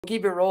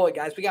Keep it rolling,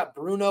 guys. We got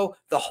Bruno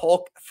the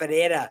Hulk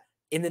Ferreira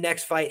in the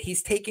next fight.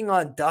 He's taking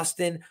on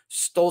Dustin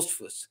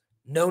Stoltzfus.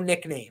 No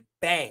nickname.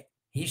 Bang.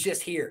 He's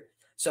just here.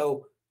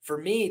 So for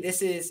me,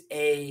 this is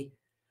a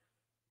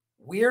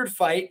weird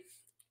fight.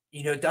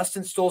 You know,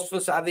 Dustin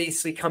Stoltzfus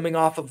obviously coming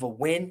off of a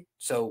win,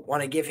 so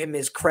want to give him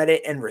his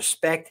credit and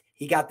respect.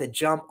 He got the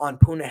jump on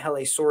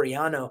Punahele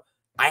Soriano.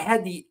 I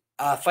had the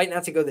fight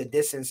not to go the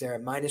distance there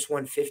at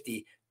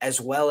 -150, as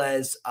well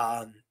as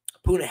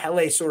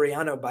Punahele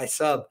Soriano by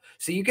sub.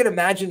 So you can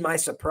imagine my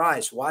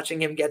surprise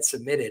watching him get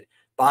submitted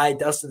by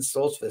Dustin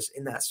Stoltzfus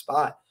in that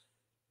spot.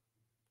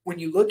 When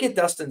you look at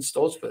Dustin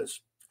Stoltzfus,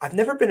 I've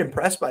never been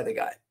impressed by the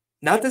guy.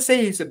 Not to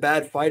say he's a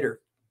bad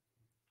fighter,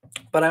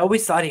 but I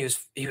always thought he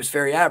was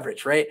very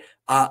average, right?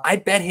 I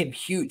bet him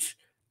huge,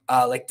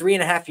 like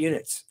 3.5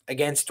 units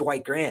against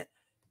Dwight Grant.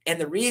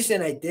 And the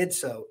reason I did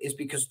so is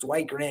because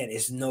Dwight Grant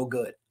is no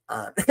good.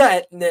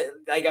 Like,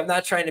 I'm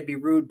not trying to be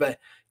rude, but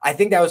I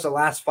think that was the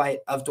last fight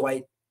of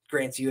Dwight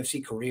Grant's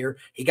UFC career.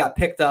 He got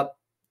picked up,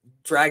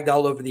 dragged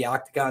all over the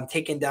octagon,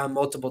 taken down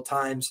multiple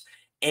times.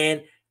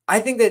 And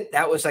I think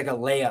that was like a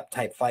layup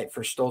type fight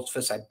for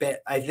Stoltzfus.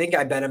 I think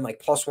I bet him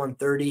like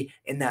 +130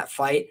 in that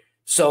fight.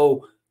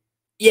 So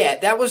yeah,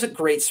 that was a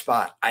great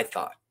spot, I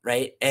thought,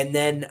 right? And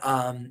then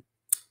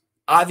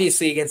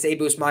obviously against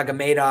Abus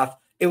Magomedov,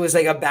 it was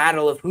like a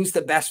battle of who's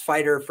the best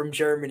fighter from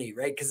Germany,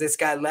 right? Because this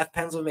guy left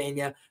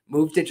Pennsylvania,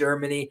 moved to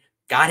Germany,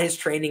 got his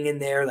training in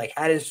there, like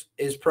had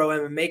his pro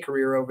MMA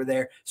career over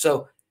there.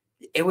 So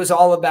it was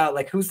all about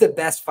like who's the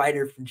best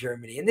fighter from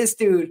Germany. And this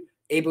dude,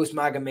 Abus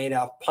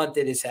Magomedov,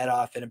 punted his head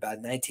off in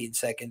about 19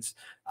 seconds.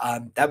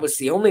 That was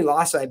the only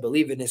loss, I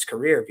believe, in his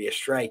career via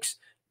strikes.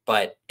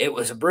 But it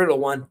was a brutal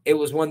one. It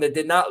was one that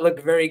did not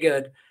look very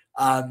good.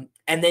 And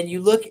then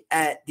you look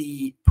at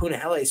the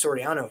Punahele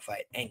Soriano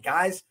fight. And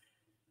guys,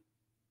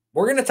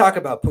 we're going to talk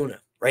about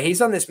Puna, right?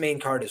 He's on this main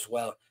card as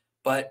well.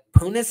 But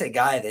Puna's a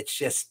guy that's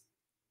just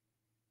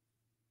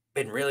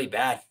been really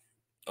bad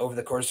over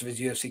the course of his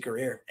UFC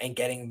career and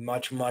getting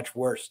much, much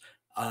worse.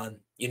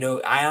 You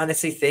know, I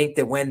honestly think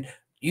that when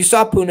you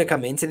saw Puna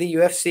come into the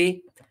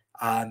UFC,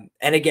 and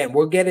again,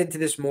 we'll get into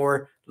this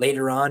more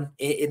later on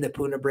in the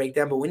Puna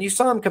breakdown, but when you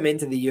saw him come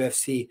into the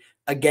UFC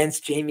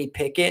against Jamie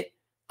Pickett,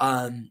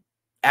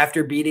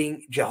 after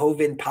beating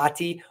Jehovin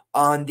Patti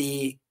on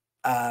the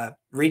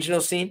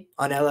regional scene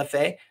on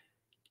LFA,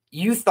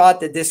 you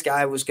thought that this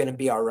guy was going to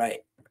be all right.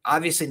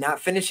 Obviously, not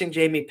finishing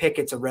Jamie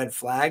Pickett's a red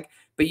flag,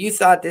 but you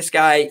thought this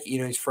guy, you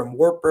know, he's from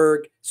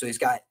Wartburg, so he's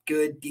got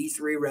good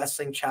D3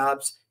 wrestling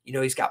chops. You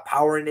know, he's got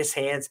power in his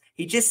hands.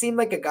 He just seemed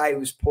like a guy who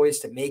was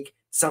poised to make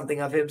something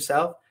of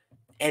himself.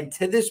 And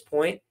to this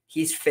point,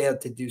 he's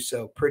failed to do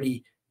so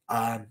pretty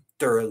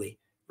thoroughly,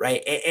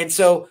 right? And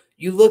so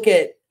you look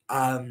at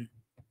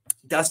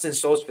Dustin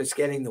Stoltzfus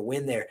getting the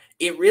win there.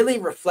 It really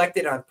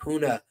reflected on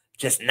Puna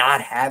just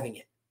not having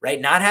it, right?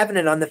 Not having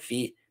it on the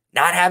feet,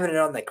 not having it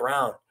on the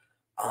ground.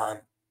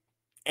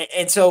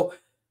 And so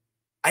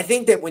I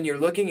think that when you're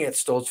looking at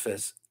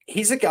Stoltzfus,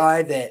 he's a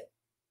guy that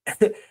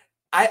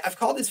I've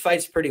called his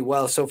fights pretty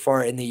well so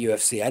far in the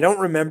UFC. I don't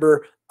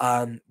remember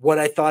what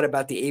I thought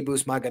about the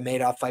Abus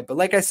Magomedov fight, but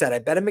like I said, I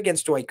bet him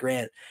against Dwight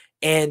Grant.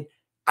 And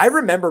I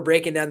remember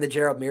breaking down the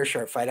Gerald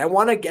Meerschaert fight. I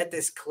want to get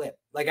this clip.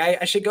 Like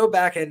I should go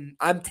back, and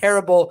I'm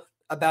terrible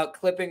about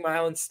clipping my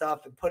own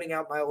stuff and putting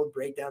out my old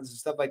breakdowns and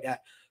stuff like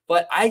that.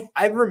 But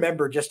I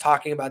remember just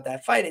talking about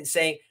that fight and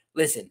saying,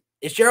 listen,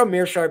 is Gerald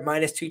Meerschaert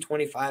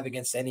 -225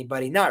 against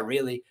anybody? Not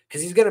really,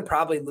 because he's going to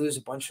probably lose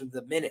a bunch of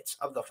the minutes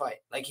of the fight.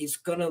 Like he's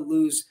going to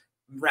lose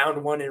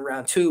round 1 and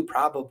round 2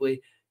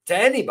 probably to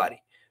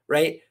anybody,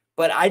 right?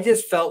 But I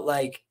just felt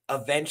like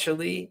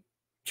eventually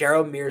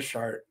Gerald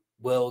Meerschaert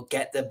will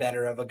get the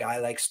better of a guy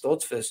like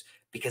Stoltzfus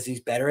because he's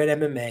better at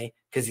MMA,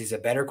 because he's a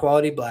better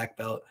quality black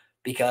belt,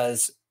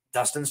 because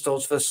Dustin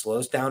Stoltzfus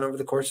slows down over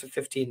the course of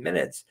 15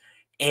 minutes.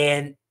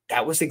 And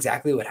that was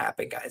exactly what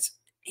happened, guys.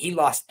 He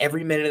lost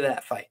every minute of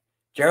that fight.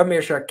 Gerald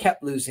Meerschaert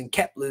kept losing,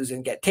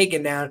 get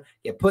taken down,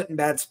 get put in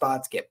bad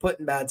spots,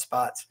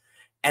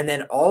 And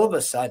then all of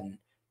a sudden,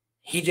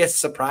 he just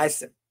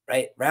surprised him,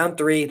 right? Round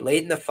 3,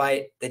 late in the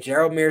fight, the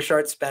Gerald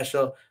Meerschaert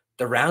special,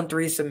 the round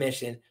 3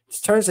 submission,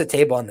 just turns the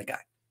table on the guy,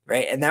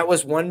 right? And that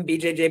was one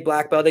BJJ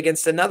black belt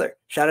against another.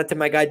 Shout out to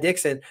my guy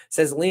Dixon.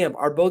 Says, Liam,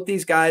 are both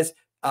these guys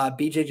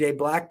BJJ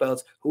black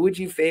belts? Who would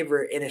you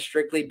favor in a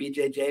strictly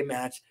BJJ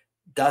match,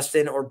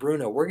 Dustin or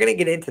Bruno? We're going to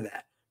get into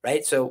that,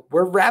 right? So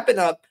we're wrapping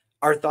up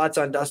our thoughts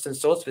on Dustin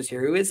Stoltzfus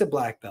here, who is a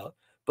black belt.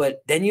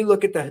 But then you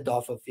look at the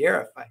Rodolfo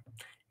Vieira fight,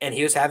 and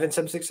he was having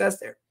some success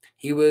there.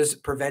 He was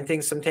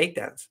preventing some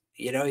takedowns.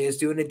 You know, he was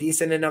doing a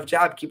decent enough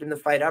job keeping the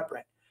fight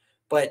upright.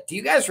 But do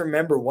you guys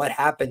remember what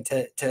happened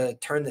to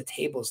turn the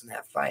tables in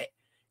that fight?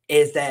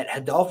 Is that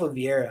Rodolfo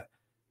Vieira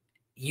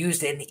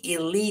used an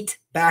elite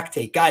back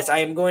take. Guys, I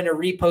am going to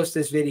repost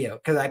this video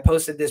because I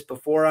posted this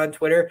before on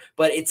Twitter,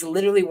 but it's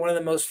literally one of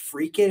the most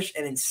freakish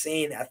and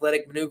insane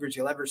athletic maneuvers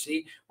you'll ever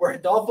see, where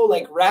Rodolfo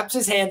like wraps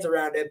his hands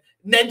around him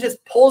and then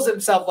just pulls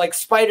himself like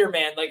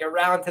Spider-Man, like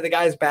around to the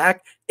guy's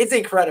back. It's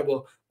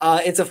incredible.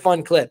 It's a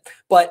fun clip.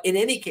 But in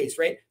any case,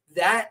 right,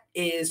 that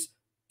is,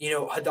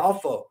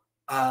 Rodolfo,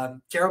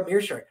 Gerald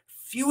Mearshart.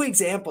 Few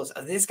examples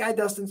of this guy,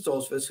 Dustin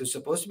Stoltzfus, who's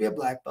supposed to be a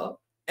black belt.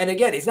 And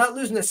again, he's not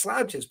losing to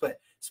slouches, but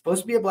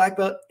supposed to be a black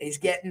belt. And he's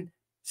getting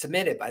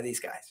submitted by these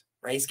guys,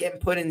 right? He's getting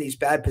put in these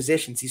bad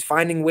positions. He's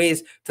finding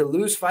ways to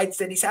lose fights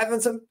that he's having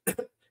some,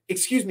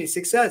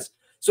 success.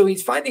 So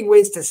he's finding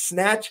ways to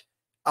snatch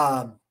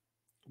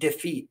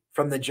defeat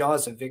from the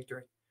jaws of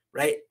victory,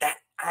 right? That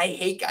I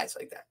hate guys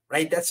like that,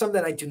 right? That's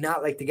something I do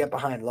not like to get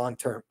behind long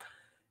term.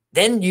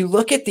 Then you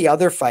look at the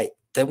other fight,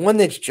 the one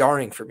that's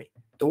jarring for me,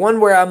 the one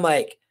where I'm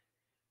like,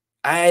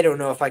 I don't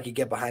know if I could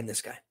get behind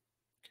this guy.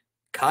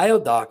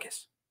 Kyle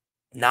Daukaus,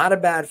 not a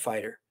bad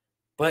fighter,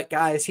 but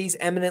guys, he's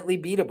eminently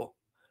beatable,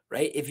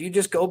 right? If you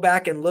just go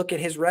back and look at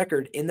his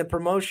record in the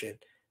promotion,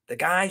 the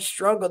guy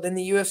struggled in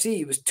the UFC.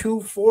 He was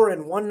 2-4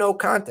 and 1 no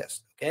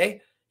contest,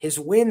 okay? His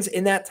wins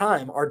in that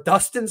time are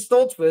Dustin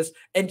Stoltzfus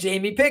and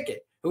Jamie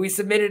Pickett, who he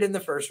submitted in the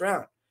first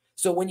round.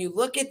 So when you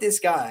look at this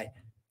guy,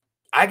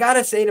 I got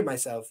to say to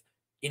myself,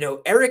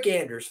 Eric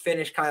Anders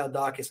finished Kyle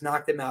Daukaus,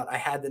 knocked him out. I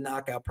had the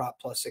knockout prop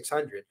plus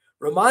 600.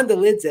 Roman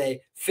Dolidze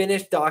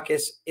finished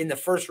Daukaus in the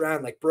first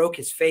round, like broke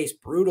his face,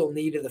 brutal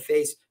knee to the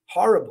face,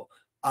 horrible.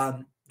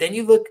 Then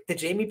you look the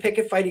Jamie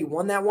Pickett fight, he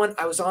won that one.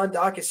 I was on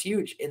Daukaus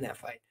huge in that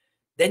fight.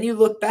 Then you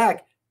look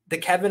back, the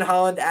Kevin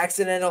Holland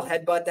accidental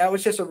headbutt, that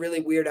was just a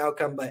really weird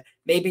outcome, but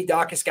maybe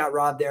Daukaus got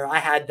robbed there. I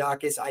had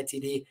Daukaus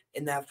ITD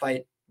in that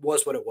fight,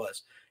 was what it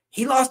was.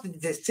 He lost the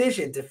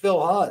decision to Phil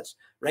Hawes,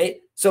 right?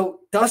 So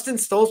Dustin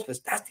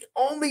Stoltzfus, that's the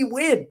only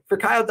win for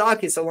Kyle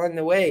Daukaus along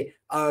the way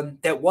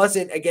that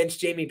wasn't against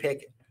Jamie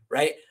Pickett,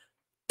 right?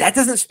 That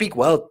doesn't speak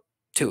well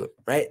to him,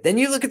 right? Then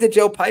you look at the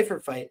Joe Pyfer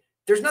fight.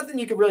 There's nothing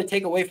you can really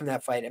take away from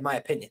that fight, in my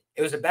opinion.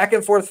 It was a back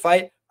and forth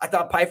fight. I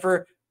thought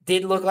Pyfer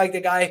did look like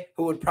the guy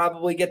who would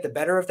probably get the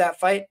better of that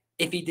fight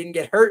if he didn't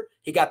get hurt.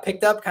 He got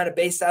picked up, kind of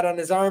based out on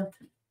his arm.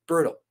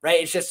 Brutal,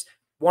 right? It's just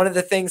one of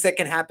the things that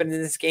can happen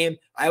in this game.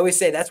 I always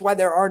say that's why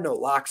there are no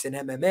locks in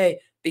MMA,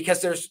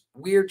 because there's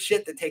weird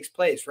shit that takes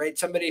place, right?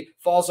 Somebody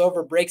falls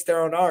over, breaks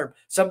their own arm.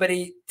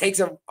 Somebody takes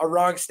a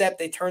wrong step,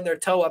 they turn their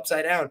toe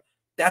upside down.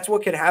 That's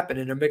what could happen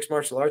in a mixed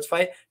martial arts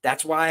fight.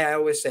 That's why I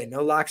always say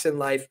no locks in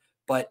life,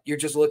 but you're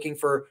just looking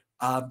for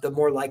the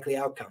more likely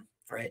outcome,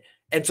 right?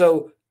 And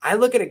so I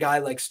look at a guy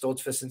like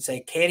Stoltzfus and say,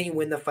 can he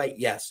win the fight?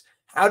 Yes.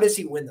 How does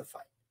he win the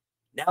fight?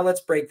 Now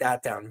let's break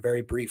that down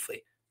very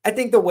briefly. I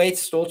think the way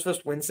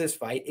Stoltzfus wins this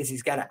fight is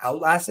he's got to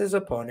outlast his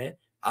opponent,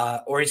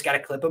 or he's got to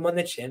clip him on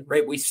the chin,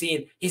 right? We've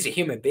seen he's a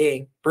human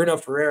being. Bruno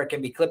Ferreira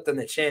can be clipped on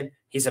the chin.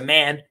 He's a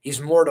man.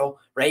 He's mortal,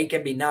 right? He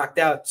can be knocked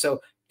out.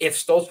 So if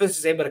Stoltzfus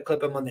is able to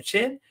clip him on the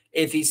chin,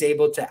 if he's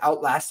able to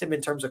outlast him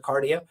in terms of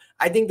cardio,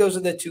 I think those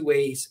are the two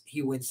ways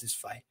he wins this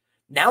fight.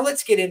 Now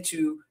let's get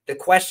into the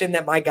question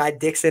that my guy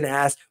Dixon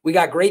asked. We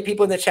got great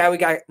people in the chat. We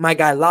got my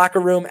guy Locker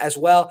Room as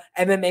well.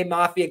 MMA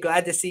Mafia,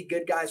 glad to see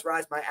good guys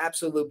rise. My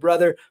absolute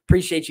brother.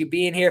 Appreciate you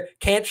being here.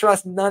 Can't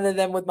trust none of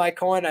them with my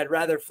coin. I'd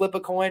rather flip a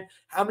coin.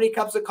 How many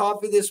cups of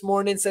coffee this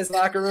morning, says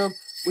Locker Room?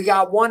 We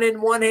got one in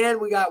one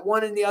hand. We got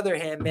one in the other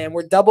hand, man.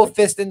 We're double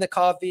fisting the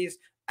coffees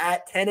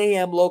at 10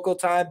 a.m. local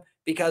time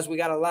because we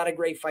got a lot of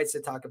great fights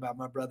to talk about,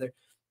 my brother.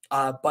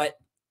 But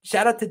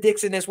shout out to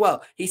Dixon as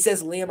well. He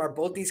says, Liam, are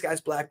both these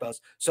guys black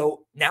belts?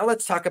 So now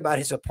let's talk about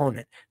his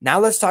opponent. Now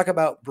let's talk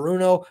about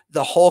Bruno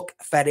the Hulk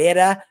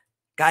Ferreira.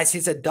 Guys,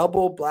 he's a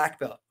double black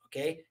belt,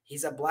 okay?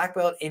 He's a black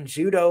belt in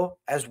judo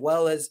as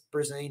well as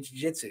Brazilian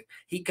jiu-jitsu.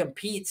 He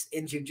competes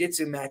in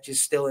jiu-jitsu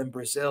matches still in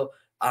Brazil.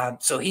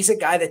 So he's a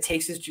guy that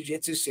takes his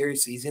jiu-jitsu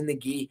seriously. He's in the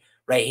gi,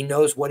 right? He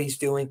knows what he's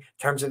doing in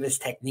terms of his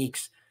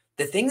techniques.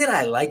 The thing that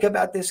I like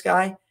about this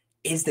guy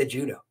is the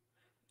judo.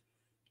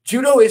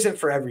 Judo isn't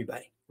for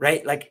everybody.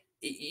 Right? Like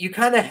you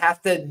kind of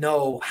have to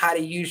know how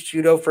to use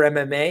judo for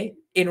MMA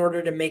in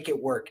order to make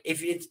it work.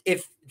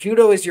 If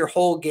judo is your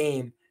whole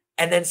game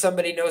and then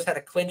somebody knows how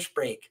to clinch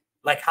break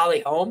like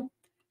Holly Holm,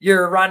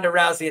 you're Ronda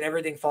Rousey and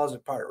everything falls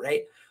apart,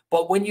 right?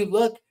 But when you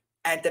look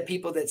at the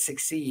people that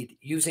succeed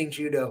using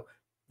judo,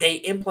 they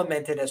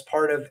implement it as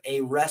part of a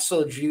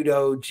wrestle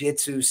judo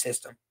jitsu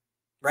system,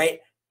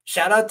 right?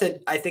 Shout out to,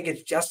 I think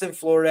it's Justin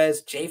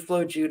Flores,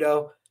 J-Flow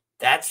Judo.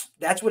 That's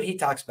what he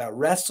talks about.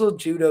 Wrestle,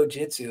 judo,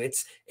 jitsu.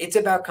 It's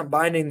about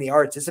combining the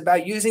arts. It's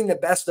about using the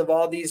best of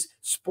all these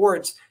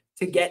sports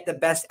to get the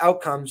best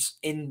outcomes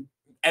in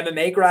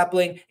MMA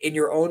grappling, in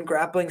your own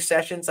grappling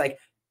sessions. Like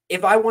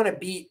if I want to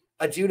beat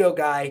a judo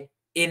guy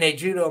in a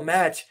judo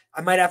match, I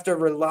might have to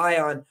rely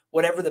on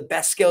whatever the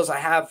best skills I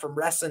have from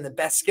wrestling, the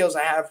best skills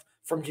I have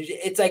from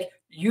jiu-jitsu. It's like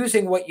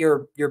using what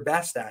you're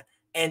best at.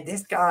 And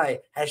this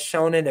guy has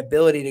shown an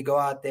ability to go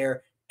out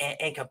there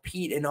and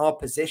compete in all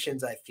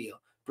positions, I feel.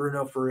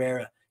 Bruno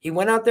Ferreira. He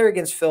went out there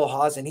against Phil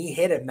Hawes and he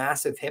hit a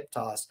massive hip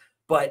toss.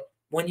 But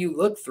when you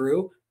look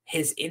through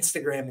his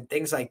Instagram and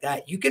things like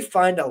that, you could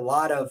find a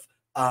lot of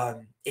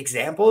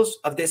examples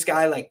of this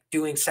guy like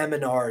doing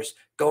seminars,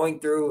 going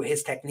through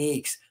his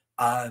techniques.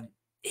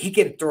 He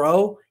can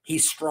throw.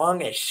 He's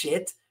strong as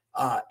shit.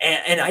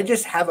 And I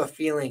just have a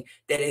feeling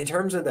that in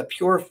terms of the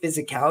pure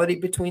physicality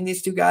between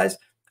these two guys,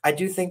 I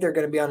do think they're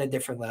going to be on a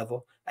different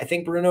level. I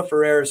think Bruno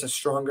Ferreira is a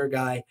stronger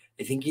guy.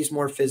 I think he's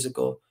more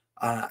physical.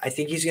 I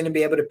think he's going to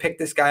be able to pick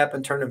this guy up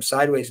and turn him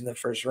sideways in the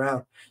first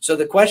round. So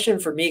the question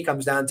for me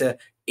comes down to,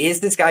 is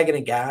this guy going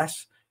to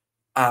gas?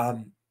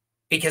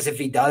 Because if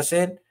he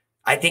doesn't,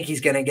 I think he's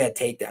going to get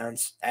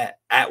takedowns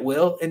at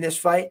will in this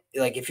fight.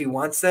 Like, if he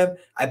wants them,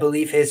 I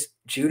believe his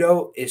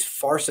judo is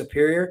far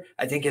superior.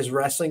 I think his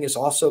wrestling is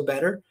also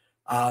better.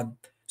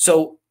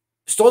 So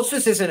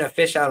Stoltzfus isn't a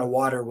fish out of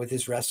water with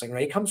his wrestling,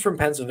 right? He comes from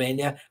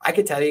Pennsylvania. I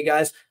could tell you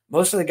guys,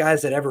 most of the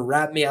guys that ever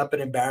wrapped me up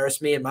and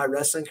embarrassed me in my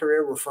wrestling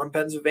career were from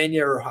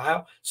Pennsylvania or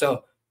Ohio.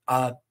 So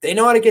they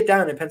know how to get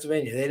down in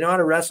Pennsylvania. They know how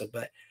to wrestle,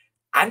 but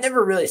I've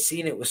never really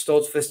seen it with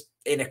Stoltzfus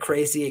in a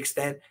crazy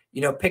extent.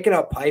 Picking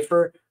up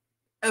Pyfer,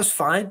 that was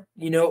fine,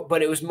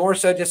 but it was more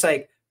so just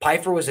like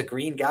Pyfer was a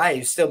green guy. He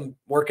was still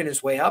working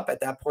his way up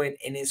at that point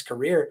in his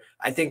career.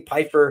 I think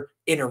Pyfer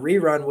in a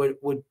rerun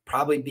would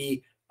probably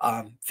be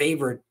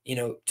favored,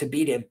 to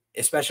beat him,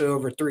 especially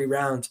over 3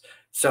 rounds.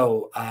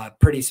 So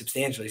pretty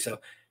substantially. So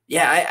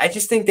yeah, I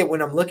just think that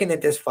when I'm looking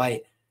at this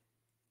fight,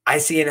 I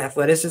see an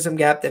athleticism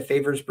gap that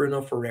favors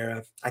Bruno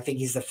Ferreira. I think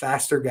he's the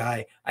faster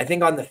guy. I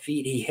think on the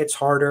feet, he hits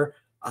harder.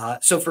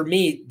 So for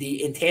me,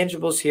 the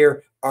intangibles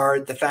here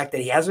are the fact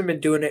that he hasn't been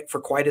doing it for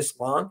quite as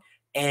long,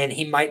 and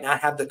he might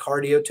not have the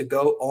cardio to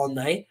go all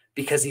night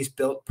because he's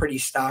built pretty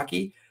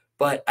stocky.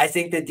 But I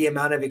think that the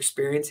amount of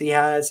experience he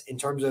has in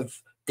terms of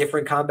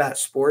different combat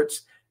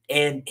sports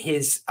and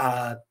his,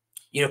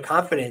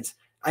 confidence,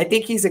 I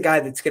think he's a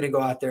guy that's going to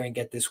go out there and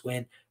get this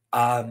win.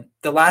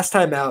 The last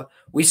time out,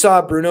 we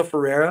saw Bruno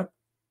Ferreira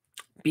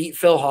beat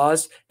Phil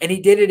Hawes, and he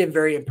did it in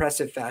very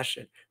impressive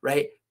fashion,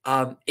 right?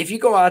 If you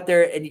go out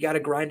there and you got to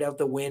grind out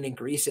the win and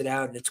grease it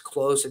out and it's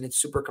close and it's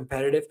super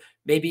competitive,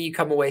 maybe you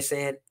come away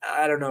saying,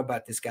 I don't know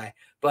about this guy.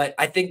 But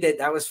I think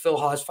that was Phil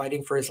Hawes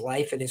fighting for his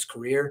life and his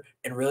career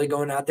and really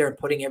going out there and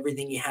putting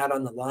everything he had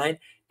on the line.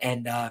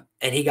 And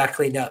he got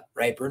cleaned up,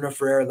 right? Bruno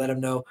Ferreira let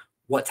him know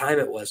what time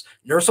it was.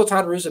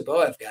 Nursultan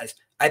Ruziboev, guys,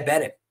 I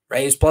bet him, right?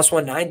 He was plus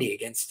 190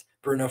 against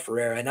Bruno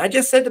Ferreira. And I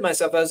just said to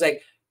myself, I was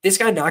like, this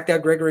guy knocked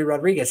out Gregory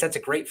Rodriguez. That's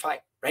a great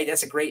fight, right?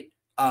 That's a great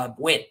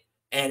win.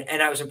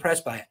 And I was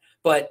impressed by it.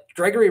 But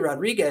Gregory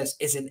Rodriguez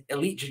is an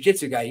elite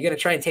jiu-jitsu guy. You're going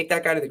to try and take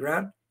that guy to the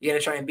ground? You're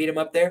going to try and beat him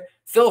up there?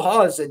 Phil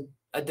Hawes is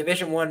a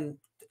Division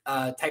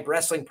I type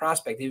wrestling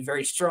prospect. He's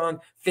very strong,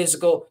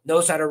 physical,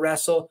 knows how to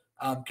wrestle,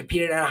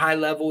 competed at a high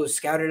level, was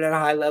scouted at a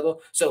high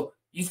level. So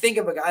you think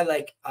of a guy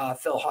like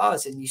Phil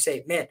Hawes and you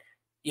say, man,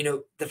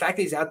 the fact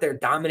that he's out there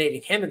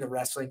dominating him in the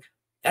wrestling,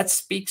 that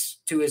speaks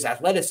to his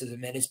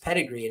athleticism and his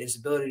pedigree and his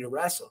ability to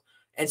wrestle.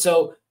 And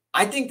so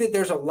I think that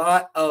there's a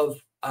lot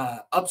of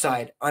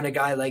upside on a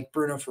guy like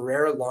Bruno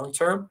Ferreira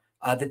long-term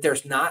that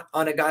there's not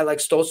on a guy like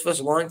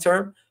Stoltzfus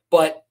long-term.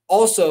 But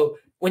also,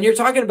 when you're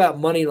talking about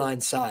money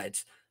line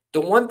sides,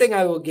 the one thing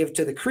I will give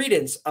to the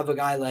credence of a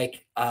guy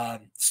like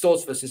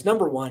Stoltzfus is,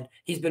 number one,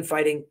 he's been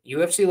fighting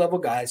UFC level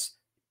guys.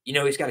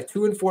 He's got a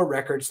 2-4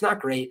 record. It's not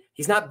great.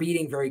 He's not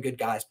beating very good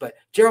guys, but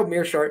Gerald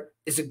Mearshart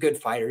is a good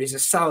fighter. He's a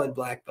solid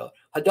black belt.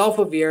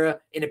 Adolfo Vieira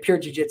in a pure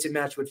jiu-jitsu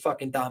match would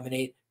fucking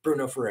dominate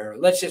Bruno Ferreira.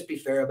 Let's just be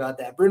fair about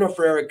that. Bruno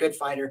Ferreira, good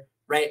fighter,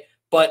 right?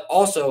 But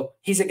also,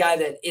 he's a guy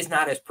that is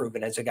not as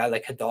proven as a guy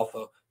like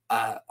Adolfo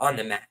on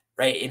the mat,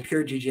 right? In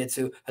pure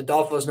jiu-jitsu,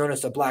 Adolfo is known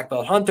as a black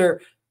belt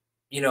hunter.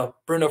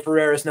 Bruno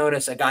Ferreira is known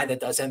as a guy that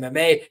does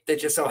MMA that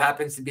just so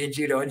happens to be a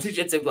judo and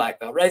jiu-jitsu black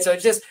belt, right? So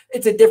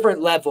it's a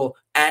different level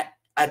at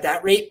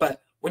that rate.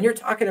 But when you're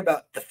talking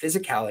about the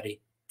physicality,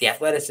 the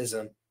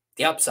athleticism,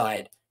 the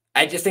upside,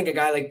 I just think a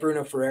guy like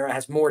Bruno Ferreira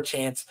has more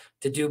chance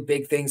to do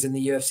big things in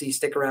the UFC,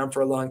 stick around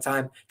for a long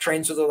time,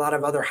 trains with a lot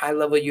of other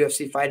high-level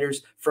UFC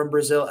fighters from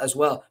Brazil as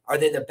well. Are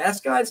they the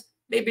best guys?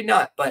 Maybe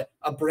not, but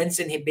a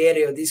Brinson,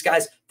 Ribeiro, these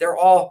guys, they're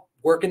all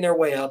working their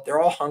way up. They're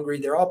all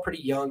hungry. They're all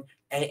pretty young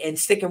and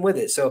sticking with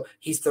it. So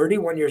he's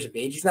 31 years of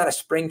age. He's not a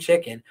spring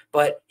chicken,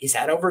 but he's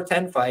had over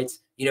 10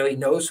 fights. He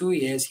knows who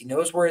he is. He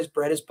knows where his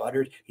bread is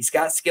buttered. He's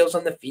got skills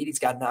on the feet. He's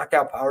got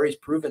knockout power. He's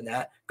proven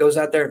that. Goes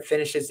out there and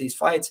finishes these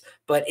fights.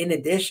 But in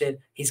addition,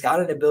 he's got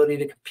an ability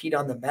to compete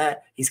on the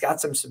mat. He's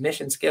got some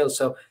submission skills.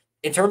 So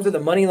in terms of the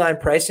money line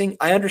pricing,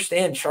 I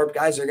understand sharp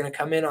guys are going to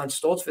come in on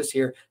Stoltzfus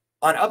here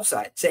on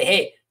upside. Say,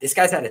 hey, this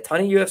guy's had a ton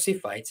of UFC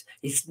fights.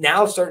 He's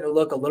now starting to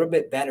look a little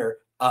bit better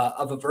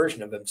of a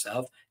version of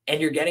himself. And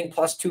you're getting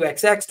plus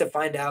 2XX to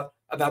find out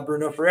about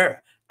Bruno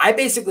Ferreira. I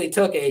basically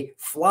took a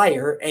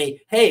flyer,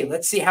 hey,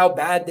 let's see how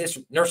bad this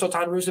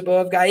Nursultan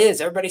Ruziboev guy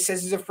is. Everybody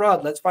says he's a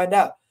fraud. Let's find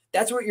out.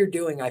 That's what you're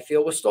doing, I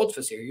feel, with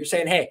Stoltzfus here. You're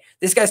saying, hey,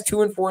 this guy's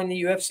 2-4 in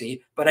the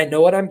UFC, but I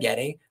know what I'm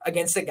getting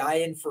against a guy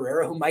in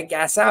Ferreira who might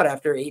gas out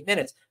after 8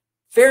 minutes.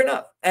 Fair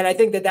enough. And I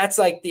think that that's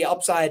like the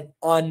upside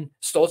on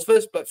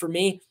Stoltzfus. But for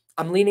me,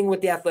 I'm leaning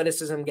with the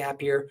athleticism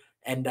gap here.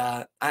 And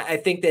I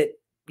think that,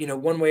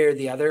 one way or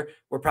the other,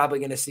 we're probably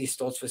going to see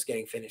Stoltzfus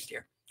getting finished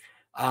here.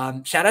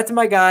 Shout out to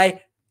my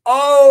guy.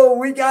 Oh,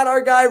 we got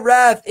our guy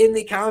Ralph in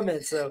the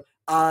comments. So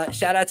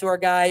shout out to our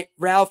guy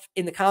Ralph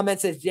in the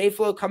comments. Says,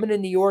 J-Flow coming to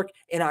New York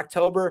in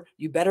October.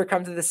 You better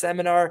come to the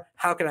seminar.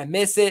 How can I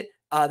miss it?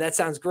 That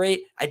sounds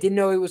great. I didn't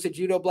know he was a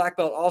judo black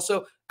belt.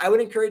 Also, I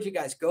would encourage you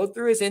guys, go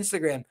through his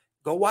Instagram,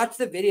 go watch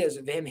the videos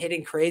of him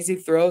hitting crazy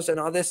throws and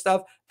all this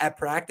stuff at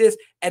practice.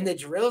 And the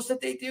drills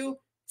that they do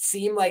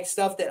seem like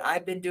stuff that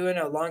I've been doing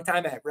a long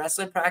time at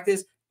wrestling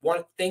practice. One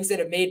of the things that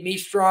have made me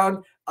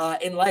strong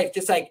in life,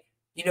 just like,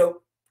 you know,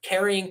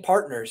 carrying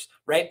partners,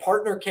 right?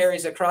 Partner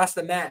carries across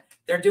the mat.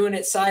 They're doing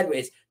it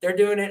sideways. They're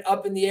doing it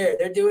up in the air.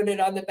 They're doing it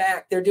on the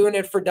back. They're doing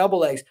it for double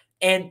legs.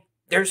 And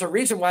there's a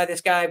reason why this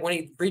guy, when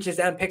he reaches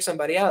down and picks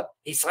somebody up,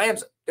 he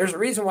slams them. There's a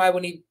reason why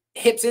when he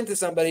hips into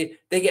somebody,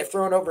 they get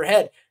thrown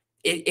overhead.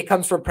 It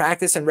comes from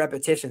practice and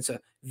repetition. So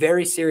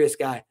very serious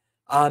guy.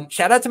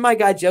 Shout out to my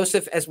guy,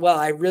 Joseph, as well.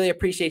 I really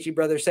appreciate you,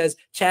 brother. Says,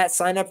 chat,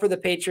 sign up for the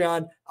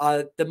Patreon.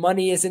 The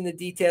money is in the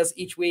details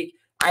each week.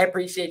 I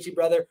appreciate you,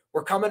 brother.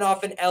 We're coming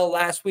off an L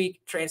last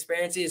week.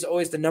 Transparency is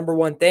always the number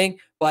one thing,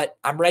 but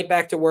I'm right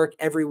back to work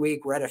every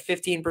week. We're at a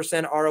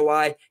 15%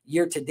 ROI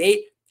year to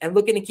date and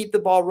looking to keep the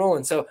ball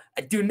rolling. So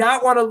I do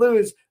not want to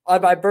lose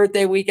on my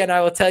birthday weekend.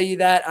 I will tell you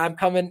that. I'm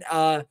coming,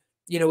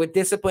 with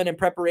discipline and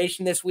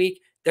preparation this week.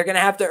 They're going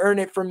to have to earn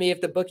it from me if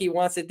the bookie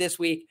wants it this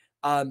week.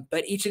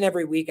 But each and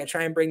every week, I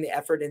try and bring the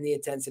effort and the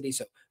intensity.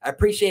 So I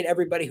appreciate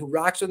everybody who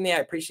rocks with me. I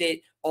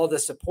appreciate all the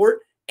support.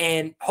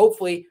 And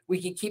hopefully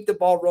we can keep the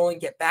ball rolling,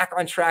 get back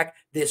on track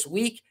this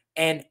week,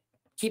 and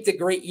keep the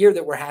great year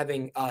that we're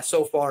having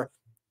so far,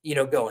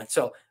 going.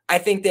 So I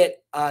think that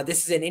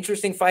this is an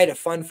interesting fight, a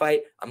fun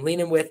fight. I'm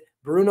leaning with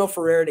Bruno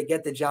Ferreira to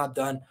get the job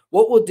done.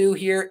 What we'll do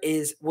here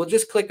is we'll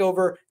just click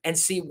over and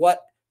see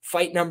what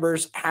Fight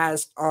Numbers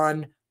has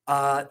on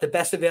the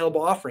best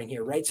available offering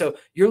here, right? So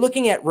you're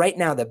looking at right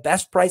now the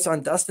best price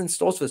on Dustin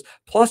Stoltzfus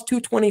plus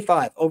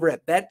 225 over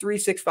at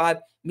Bet365.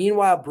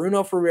 Meanwhile,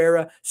 Bruno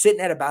Ferreira sitting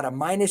at about a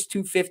minus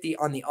 250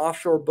 on the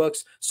offshore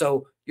books.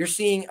 So you're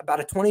seeing about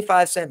a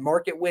 25-cent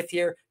market width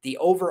here. The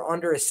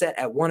over-under is set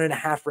at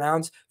 1.5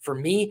 rounds. For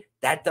me,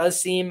 that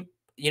does seem,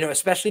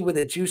 especially with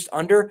a juiced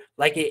under,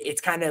 like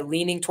it's kind of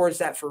leaning towards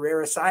that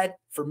Ferreira side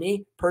for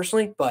me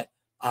personally. But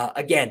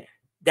again,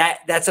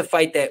 that's a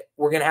fight that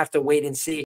we're going to have to wait and see.